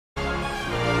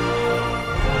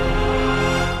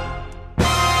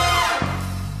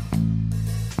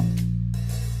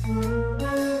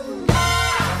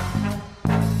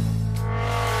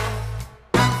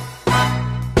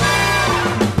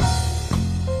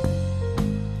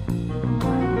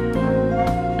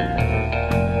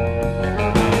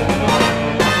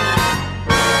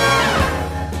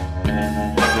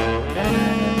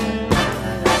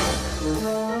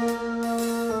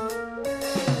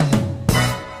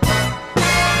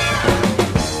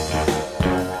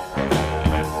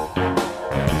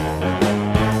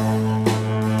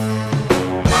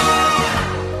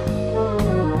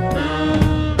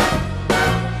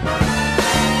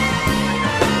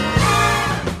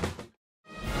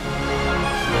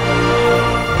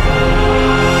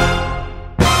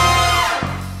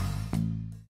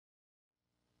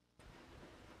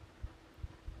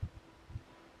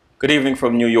Good evening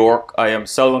from New York. I am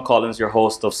Selwyn Collins, your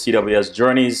host of CWS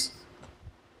Journeys.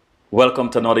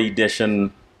 Welcome to another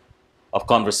edition of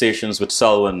Conversations with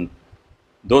Selwyn.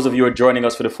 Those of you who are joining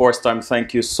us for the first time,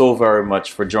 thank you so very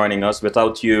much for joining us.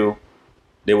 Without you,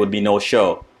 there would be no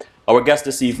show. Our guest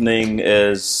this evening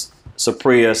is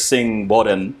Supriya Singh.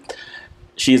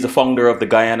 She is the founder of the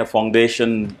Guyana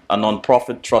Foundation, a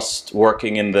non-profit trust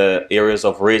working in the areas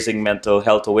of raising mental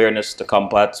health awareness to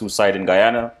combat suicide in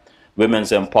Guyana,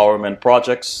 women's empowerment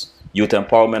projects, youth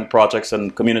empowerment projects,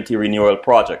 and community renewal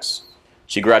projects.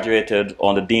 She graduated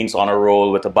on the Dean's Honor Roll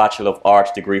with a Bachelor of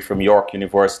Arts degree from York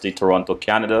University, Toronto,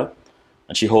 Canada,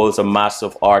 and she holds a Master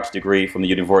of Arts degree from the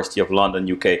University of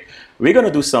London, UK. We're going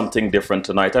to do something different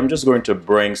tonight. I'm just going to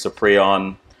bring Supriya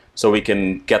on so we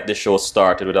can get the show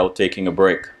started without taking a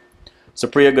break.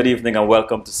 Supriya, good evening and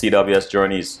welcome to CWS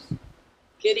Journeys.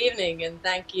 Good evening, and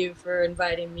thank you for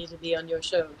inviting me to be on your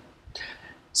show.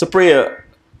 Supriya,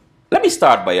 let me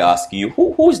start by asking you,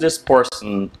 who is this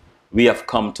person we have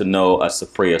come to know as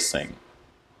Supriya Singh?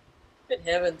 Good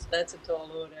heavens, that's a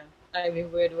tall order. I mean,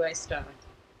 where do I start?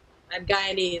 I'm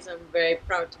Guyanese. I'm very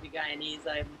proud to be Guyanese.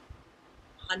 I'm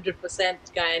 100%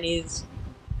 Guyanese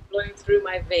flowing through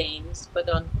my veins, but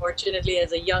unfortunately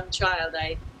as a young child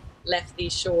I left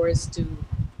these shores to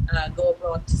go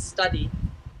abroad to study,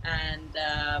 and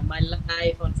my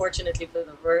life, unfortunately for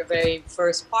the very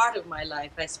first part of my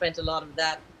life, I spent a lot of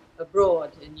that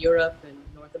abroad in Europe and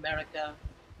North America,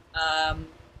 and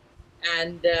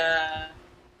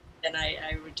then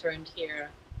I returned here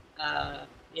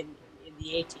in the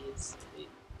 80s,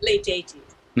 late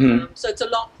 80s. So it's a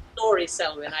long story,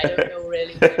 Selwyn. I don't know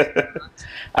really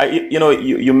where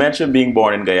you mentioned being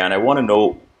born in Guyana. I want to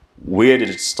know, where did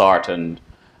it start and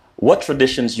what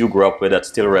traditions you grew up with that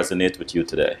still resonate with you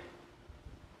today?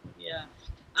 Yeah,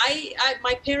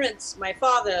 my parents, my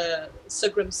father,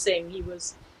 Supriya Singh, he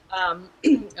was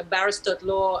a barrister at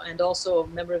law and also a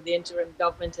member of the interim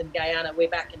government in Guyana way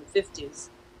back in the 50s.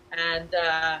 And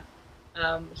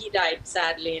he died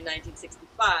sadly in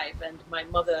 1965. And my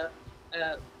mother,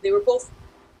 they were both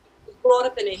brought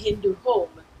up in a Hindu home.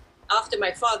 After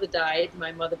my father died,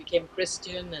 my mother became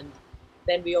Christian, and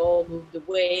then we all moved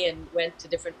away and went to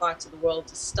different parts of the world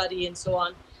to study and so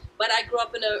on. But I grew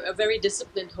up in a very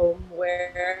disciplined home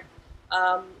where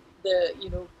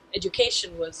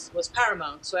education was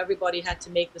paramount. So everybody had to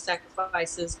make the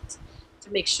sacrifices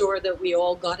to make sure that we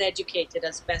all got educated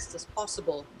as best as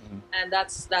possible. And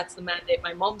that's the mandate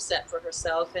my mom set for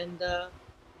herself. And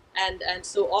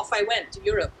so off I went to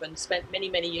Europe and spent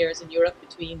many years in Europe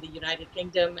between the United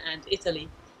Kingdom and Italy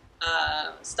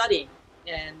studying,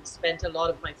 and spent a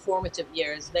lot of my formative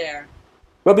years there.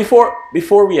 Well,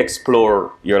 before we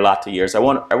explore your latter years, I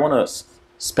want to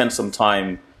spend some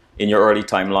time in your early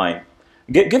timeline.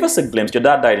 Give us a glimpse. Your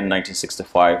dad died in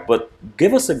 1965, but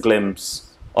give us a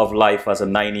glimpse of life as a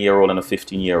 9-year-old and a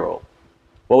 15-year-old.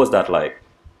 What was that like?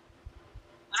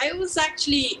 I was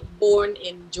actually born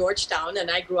in Georgetown, and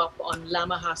I grew up on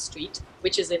Lamaha Street,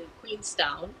 which is in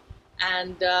Queenstown.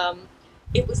 And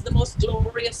it was the most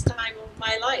glorious time of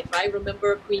my life. I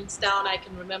remember Queenstown. I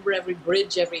can remember every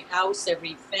bridge, every house,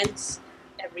 every fence,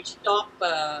 every shop.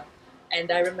 And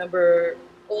I remember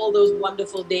all those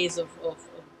wonderful days of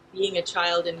being a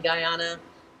child in Guyana,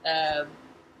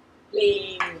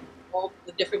 playing all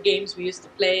the different games we used to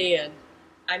play. And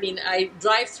I mean, I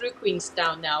drive through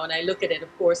Queenstown now and I look at it.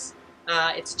 Of course,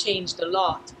 it's changed a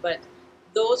lot, but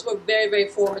those were very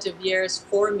formative years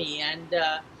for me, and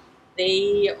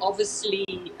they obviously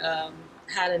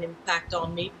had an impact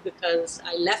on me because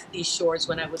I left these shores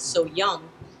when I was so young,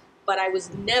 but I was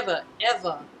never,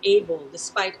 ever able,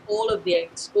 despite all of the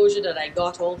exposure that I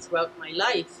got all throughout my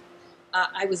life,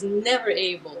 I was never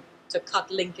able to cut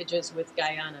linkages with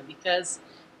Guyana, because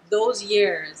those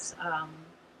years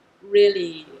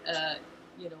really,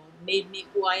 made me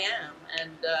who I am,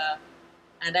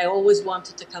 and I always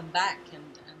wanted to come back.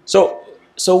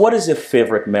 So what is your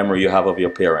favorite memory you have of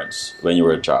your parents when you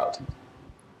were a child?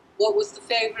 What was the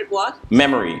favorite what?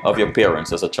 Memory of your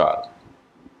parents as a child.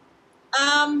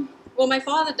 Well, my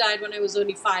father died when I was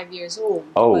only 5 years old.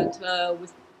 Oh. But,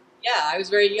 I was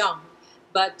very young.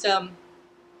 But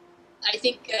I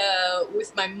think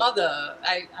with my mother,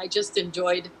 I just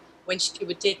enjoyed when she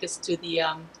would take us to the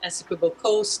Essequibo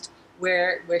coast,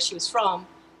 where she was from,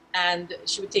 and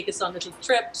she would take us on little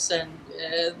trips, and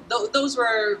those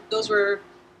were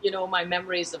my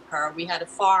memories of her. We had a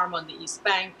farm on the East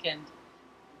Bank and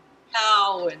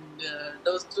cow, and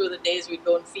those were the days we'd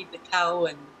go and feed the cow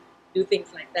and do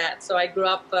things like that. So I grew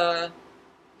up,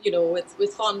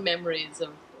 with fond memories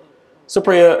of.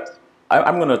 Supriya,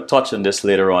 I'm going to touch on this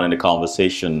later on in the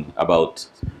conversation about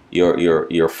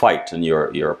your fight and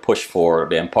your push for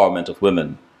the empowerment of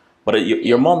women. But your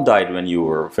Yeah. mom died when you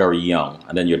were very young,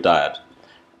 and then your dad.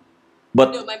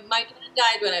 But No, my dad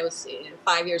died when I was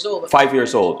 5 years old, but my 5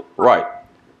 years mother, old, right?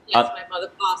 yes, Uh, my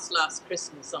mother passed last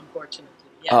Christmas, unfortunately.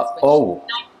 Yes, but she's oh,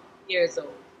 90 years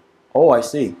old. oh, I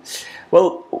see.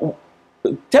 Well,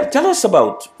 tell us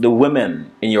about the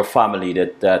women in your family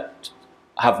that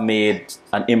have made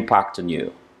an impact on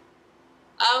you.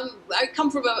 I come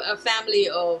from a family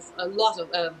of a lot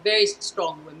of very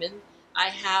strong women. I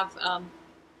have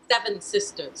 7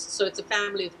 sisters, so it's a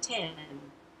family of 10,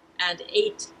 and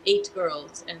eight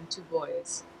girls and 2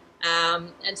 boys.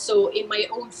 And so in my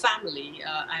own family,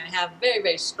 I have very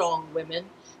very strong women,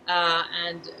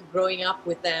 and growing up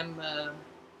with them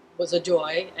was a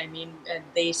joy. I mean, and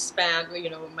they span.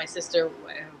 My sister,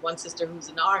 one sister who's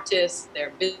an artist.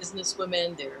 They're business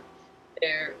women.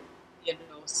 They're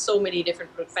so many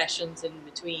different professions in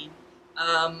between,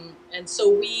 and so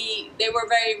they were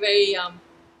very very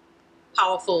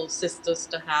powerful sisters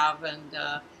to have, and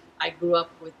I grew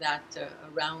up with that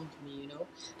around me.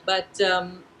 But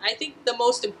I think the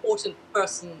most important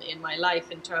person in my life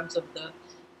in terms of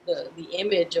the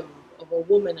image of a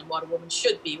woman and what a woman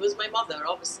should be was my mother.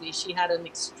 Obviously, she had an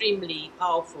extremely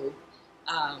powerful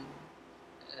um,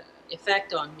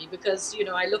 effect on me because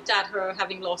I looked at her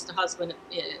having lost a husband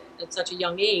at such a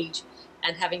young age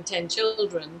and having 10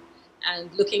 children, and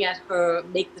looking at her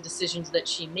make the decisions that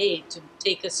she made to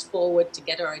take us forward to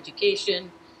get our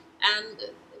education, and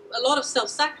a lot of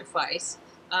self-sacrifice,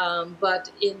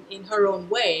 but in her own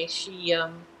way she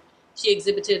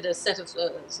exhibited a set of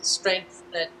strength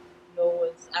that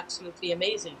was absolutely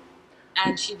amazing.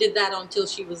 And she did that until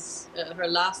she was her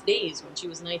last days when she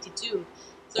was 92.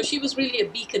 So she was really a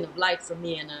beacon of light for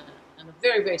me, and a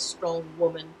very very strong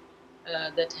woman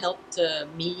that helped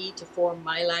me to form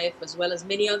my life as well as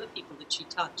many other people that she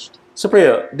touched.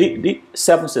 Supriya, the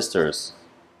 7 sisters,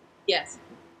 Yes.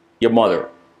 your Yeah. mother,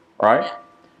 right? Yeah.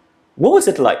 What was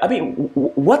it like? I mean,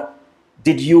 what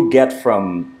did you get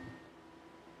from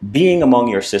being among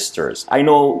your sisters? I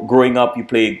know growing up you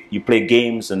play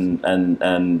games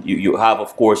and you have,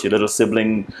 of course, your little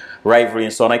sibling rivalry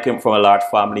and so on. I came from a large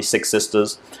family, 6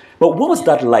 sisters. But what was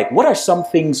Yeah. that like? What are some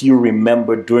things you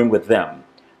remember doing with them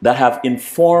that have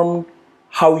informed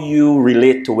how you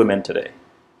relate to women today?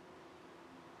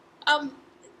 Um,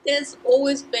 there's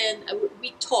always been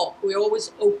we talk. We're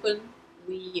always open.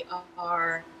 We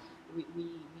are we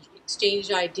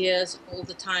exchange ideas all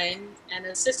the time. And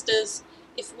as sisters,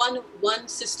 if one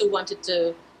sister wanted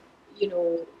to, you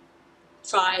know,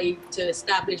 try to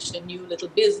establish a new little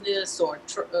business or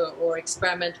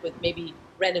experiment with maybe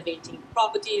renovating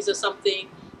properties or something,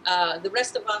 the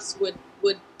rest of us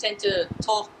would tend to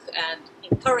talk and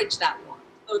encourage that one.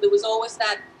 So there was always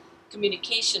that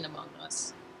communication among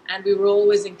us, and we were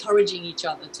always encouraging each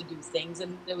other to do things,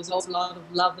 and there was always a lot of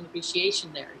love and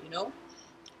appreciation there.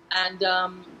 And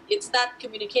it's that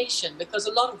communication, because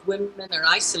a lot of women are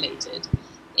isolated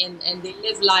and they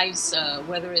live lives,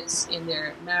 whether it's in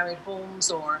their married homes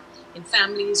or in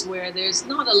families where there's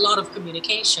not a lot of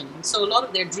communication. And so a lot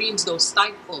of their dreams go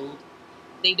stifled.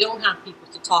 They don't have people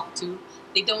to talk to.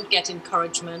 They don't get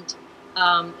encouragement.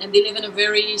 And they live in a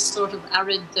very sort of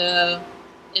arid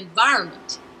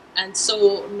environment. And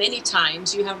so many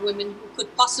times you have women who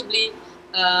could possibly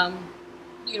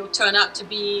turn out to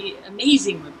be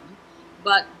amazing women,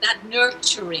 but that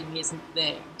nurturing isn't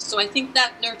there. So I think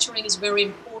that nurturing is very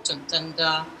important, and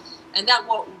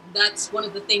that's one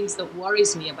of the things that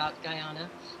worries me about Guyana,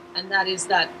 and that is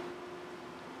that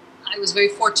I was very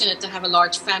fortunate to have a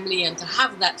large family and to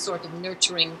have that sort of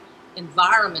nurturing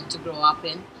environment to grow up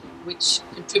in, which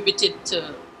contributed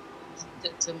to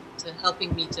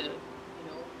helping me to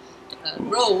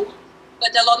grow.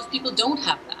 But a lot of people don't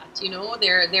have that.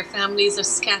 Their families are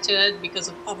scattered because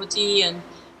of poverty and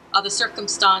other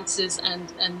circumstances,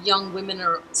 and young women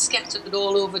are scattered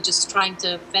all over just trying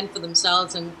to fend for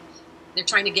themselves, and they're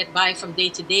trying to get by from day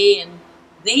to day, and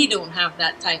they don't have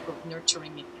that type of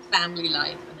nurturing family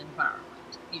life and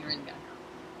environment here in Ghana.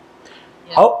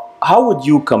 Yeah. How would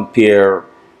you compare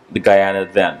the Guyana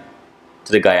then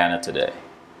to the Guyana today?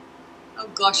 Oh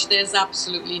gosh, there's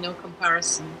absolutely no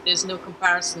comparison. There's no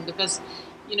comparison because,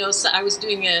 so I was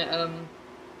doing an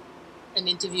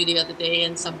interview the other day,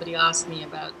 and somebody asked me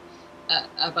about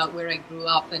where I grew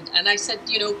up, and I said,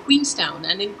 Queenstown.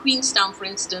 And in Queenstown, for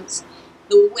instance,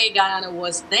 the way Guyana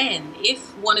was then,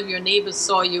 if one of your neighbors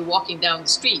saw you walking down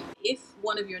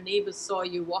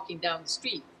the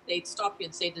street, they'd stop you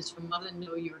and say, "Does your mother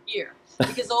know you're here?"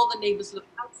 Because all the neighbors looked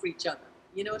out for each other.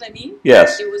 You know what I mean?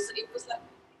 Yes. It was like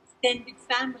extended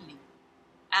family,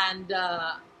 and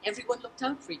everyone looked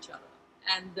out for each other,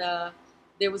 and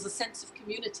there was a sense of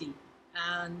community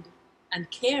and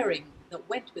caring that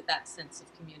went with that sense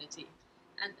of community.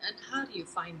 And how do you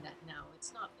find that now?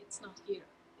 It's not here.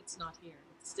 It's not here.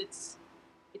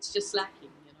 It's just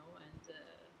lacking, you know. And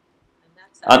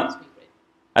that And makes me great.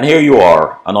 and here you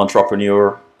are, an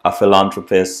entrepreneur, a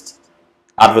philanthropist,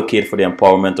 advocate for the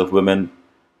empowerment of women.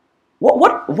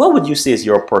 What would you say is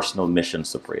your personal mission,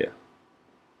 Supriya?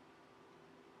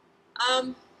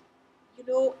 Um, you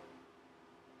know,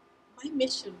 my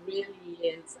mission really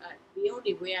is the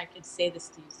only way I can say this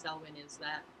to you, Selwyn, is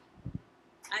that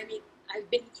I mean I've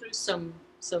been through some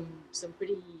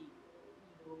pretty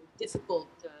difficult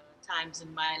times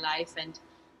in my life, and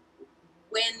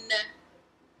when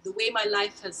the way my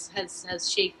life has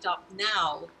shaped up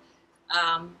now,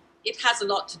 it has a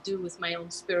lot to do with my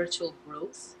own spiritual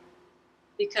growth,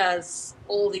 because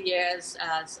all the years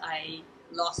as I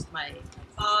lost my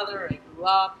father, I grew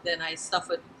up, then I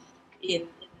suffered in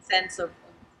the sense of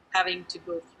having to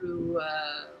go through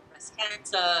breast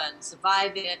cancer and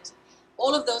survive it.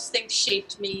 All of those things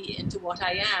shaped me into what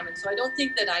I am. And so I don't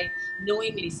think that I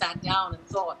knowingly sat down and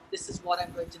thought, this is what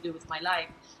I'm going to do with my life.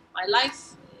 My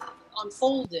life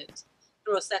unfolded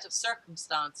through a set of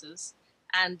circumstances,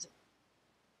 and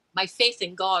my faith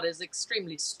in God is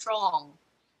extremely strong.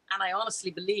 And I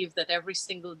honestly believe that every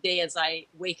single day as I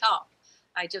wake up,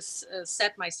 I just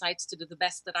set my sights to do the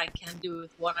best that I can do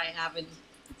with what I have in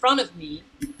front of me.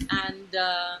 And,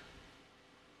 uh,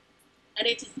 and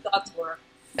it is God's work.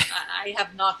 I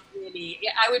have not really,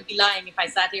 I would be lying if I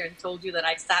sat here and told you that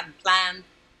I sat and planned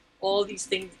all these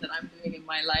things that I'm doing in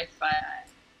my life.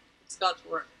 It's God's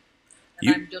work. And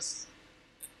You I'm just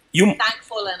you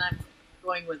thankful, and I'm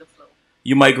going with the flow.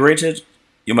 you migrated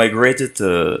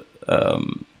to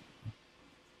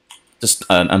just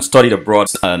and studied abroad,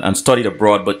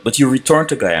 but you returned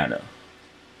to Guyana.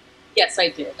 Yes, I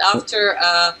did. After,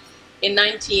 in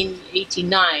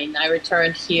 1989, I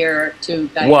returned here to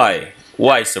Guyana.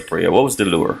 Why, Supriya? What was the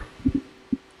lure?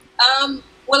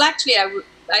 Well, actually,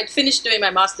 I'd finished doing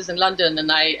my master's in London, and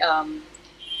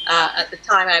at the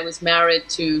time I was married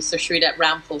to Sir Shridat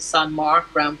Ramphal's son,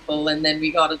 Mark Ramphal, and then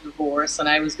we got a divorce, and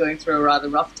I was going through a rather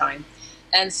rough time.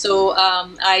 And so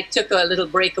I took a little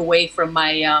break away from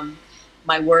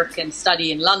my work and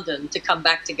study in London to come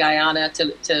back to Guyana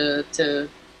to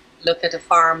look at a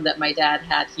farm that my dad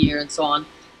had here and so on.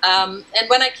 And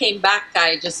when I came back,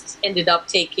 I just ended up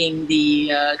taking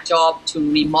the job to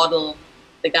remodel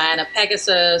the Guyana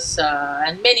Pegasus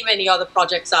and many, many other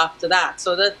projects after that.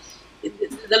 So the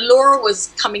lure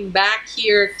was coming back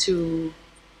here to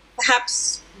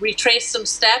perhaps retrace some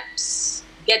steps,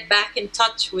 get back in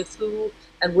touch with who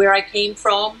and where I came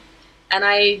from. And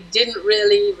I didn't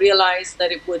really realize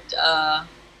that it would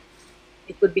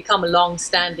become a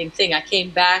long-standing thing. I came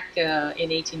back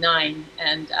in '89,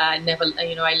 and I never,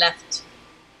 I left.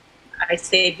 I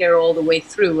stayed here all the way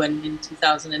through, and in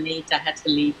 2008 I had to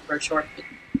leave for a short bit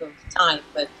of time.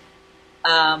 But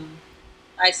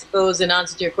I suppose, in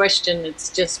answer to your question, it's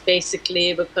just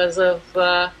basically because of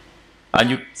And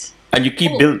you and you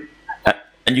keep oh, build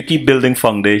and you keep building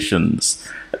foundations.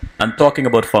 And talking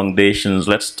about foundations,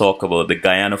 let's talk about the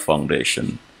Guyana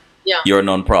Foundation. yeah. Your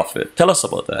nonprofit. Tell us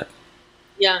about that.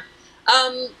 Yeah.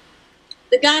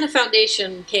 The Guyana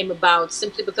Foundation came about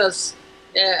simply because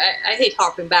I hate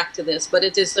harping back to this, but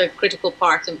it is a critical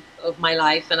part of my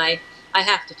life, and I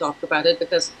have to talk about it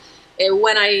because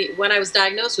when I was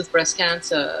diagnosed with breast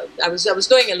cancer, I was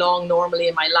going along normally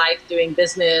in my life, doing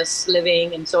business,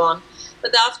 living, and so on.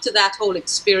 But after that whole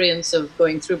experience of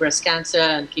going through breast cancer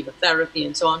and chemotherapy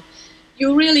and so on,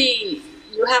 you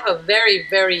have a very,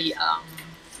 very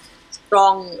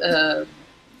strong.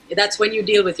 That's when you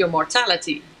deal with your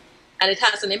mortality, and it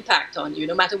has an impact on you,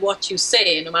 no matter what you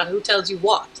say, no matter who tells you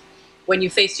what. When you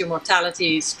face your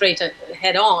mortality straight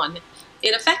head on,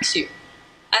 it affects you.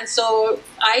 And so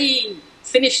I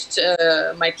finished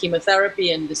my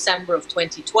chemotherapy in December of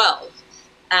 2012.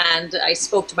 And I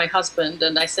spoke to my husband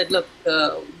and I said, look,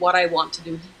 what I want to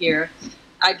do here,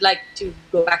 I'd like to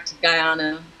go back to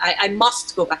Guyana. I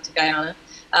must go back to Guyana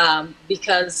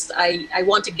because I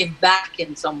want to give back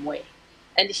in some way.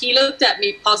 And he looked at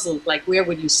me puzzled, like, where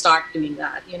would you start doing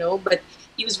that, But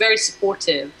he was very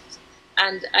supportive.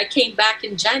 And I came back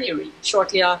in January,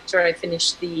 shortly after I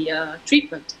finished the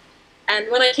treatment. And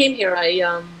when I came here,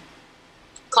 I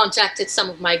contacted some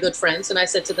of my good friends, and I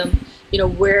said to them,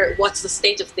 what's the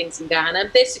state of things in Guyana?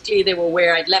 And basically, they were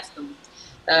where I'd left them.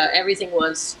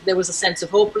 There was a sense of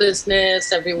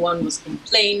hopelessness. Everyone was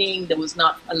complaining. There was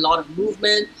not a lot of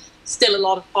movement, still a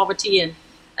lot of poverty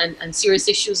and serious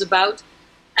issues about.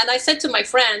 And I said to my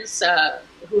friends,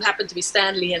 who happened to be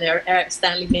Stanley and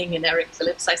Stanley Ming and Eric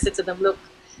Phillips, I said to them, look,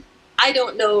 I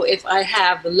don't know if I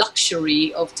have the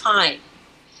luxury of time.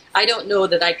 I don't know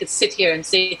that I could sit here and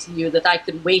say to you that I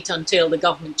could wait until the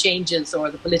government changes or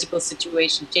the political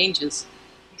situation changes,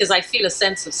 because I feel a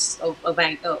sense of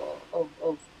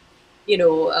you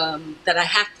know, that I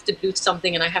have to do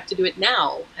something and I have to do it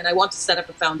now. And I want to set up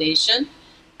a foundation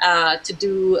to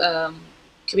do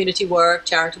community work,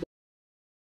 charitable